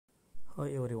Hi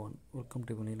everyone, welcome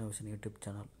to mellinavisions YouTube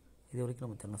channel. இது வரைக்கும்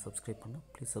நம்ம சேனலை சப்ஸ்கிரைப் பண்ணா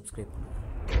ப்ளீஸ் சப்ஸ்கிரைப் பண்ணுங்க.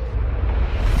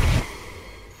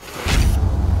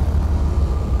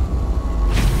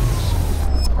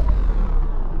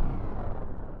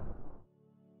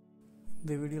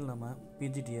 இந்த வீடியோவில் நம்ம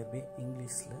பிஜி TRB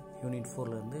இங்கிலீஷில் யூனிட்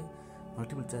 4ல இருந்து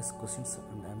multiple choice questions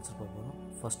and answer பார்க்க போகிறோம்.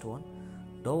 First one,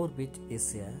 Tovar beach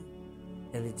is a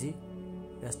elegy,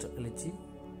 astro elegy,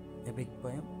 epic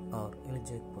poem or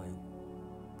elegiac poem?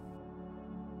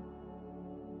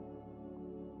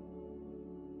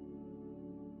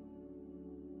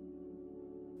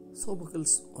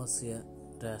 Sophocles was a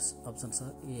dash. Options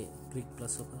are A. Greek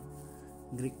philosopher,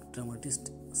 Greek dramatist,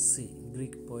 C.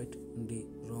 Greek poet, D.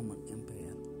 Roman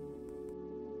Empire.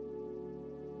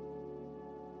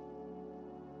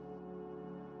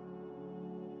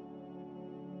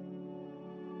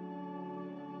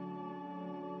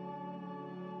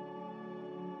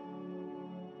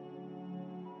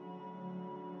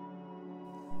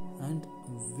 And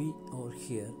we are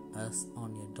here as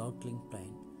on a darkling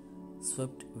plain,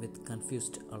 swept with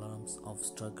confused alarms of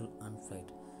struggle and fight.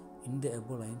 In the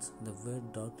above lines, the word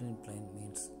darkening plain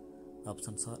means.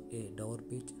 Options are A. Dover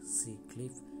beach, C.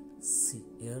 Cliff, C.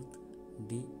 Earth,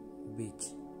 D. Beach.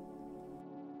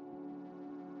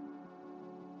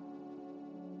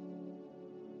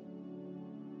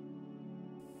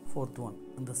 Fourth one,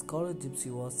 the scholar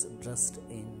gypsy was dressed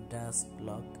in dash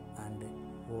black and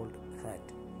old hat.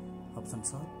 Options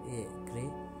are A. Grey,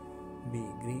 B.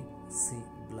 Green, C.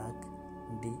 Black,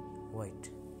 D. White.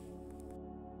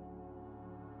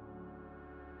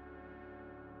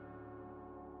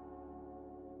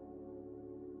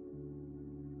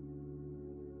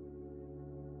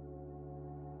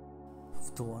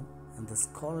 Fifth one, and the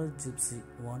scholar gypsy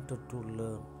wanted to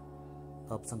learn.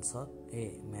 Options are A.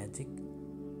 Magic,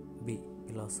 B.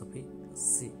 Philosophy,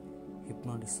 C.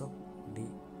 Hypnotism,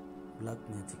 D. Black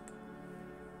magic.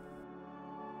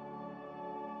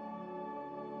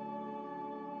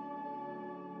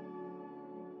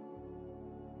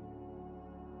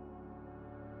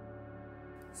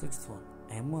 Sixth one,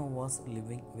 Emma was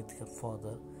living with her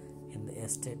father in the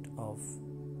estate of.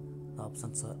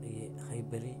 Options are A.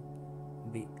 Highbury,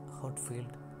 B.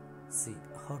 Hartfield, C.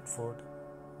 Hartford,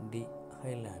 D.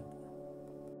 Highland.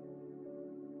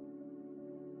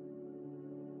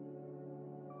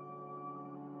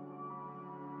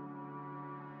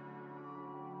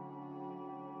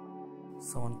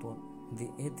 Seventh one, the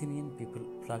Athenian people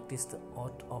practiced the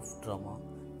art of drama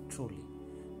truly.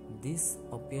 This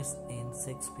appears in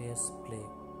Shakespeare's play.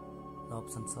 The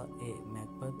options are A.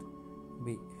 Macbeth,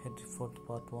 B. Hereford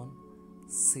Part 1,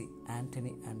 C.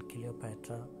 Antony and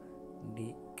Cleopatra,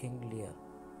 D. King Lear.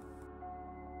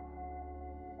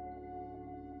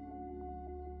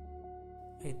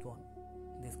 Eighth one,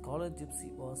 the scholar gypsy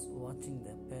was watching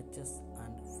the patches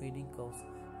and feeding cows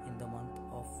in the month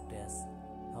of days.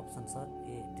 Options are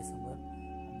A. December,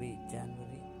 B.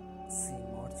 January, C.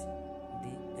 March,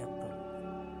 D. April.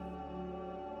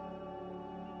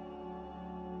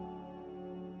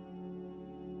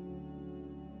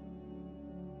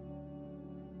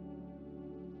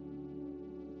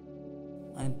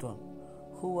 Ninth one,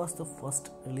 who was the first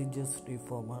religious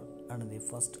reformer and the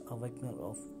first awakener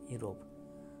of Europe?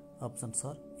 Options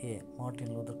are A. Martin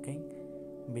Luther King,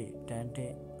 B. Dante,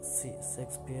 C.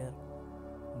 Shakespeare,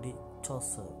 D.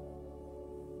 Chaucer.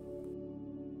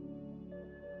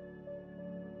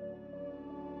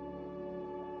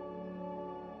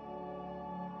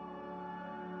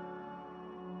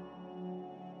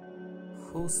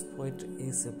 Whose poetry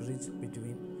is a bridge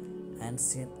between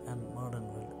ancient and modern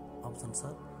world? Options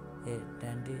are A.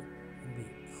 Dante, B.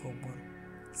 Homer,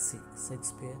 C.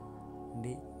 Shakespeare,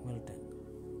 D. Milton.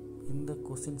 இந்த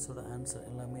கொஸ்டின்ஸோட answer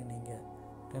எல்லாமே நீங்கள்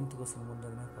 10th question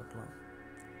முடிஞ்சதுமே பார்க்கலாம்.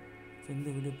 So இந்த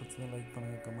video பிடிச்சதை like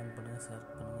பண்ணுங்கள், comment பண்ணுங்கள், share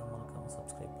பண்ணுங்கள், மறக்காமல்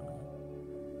சப்ஸ்கிரைப் பண்ணுங்கள்.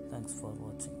 தேங்க்ஸ் ஃபார்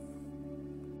வாட்சிங்.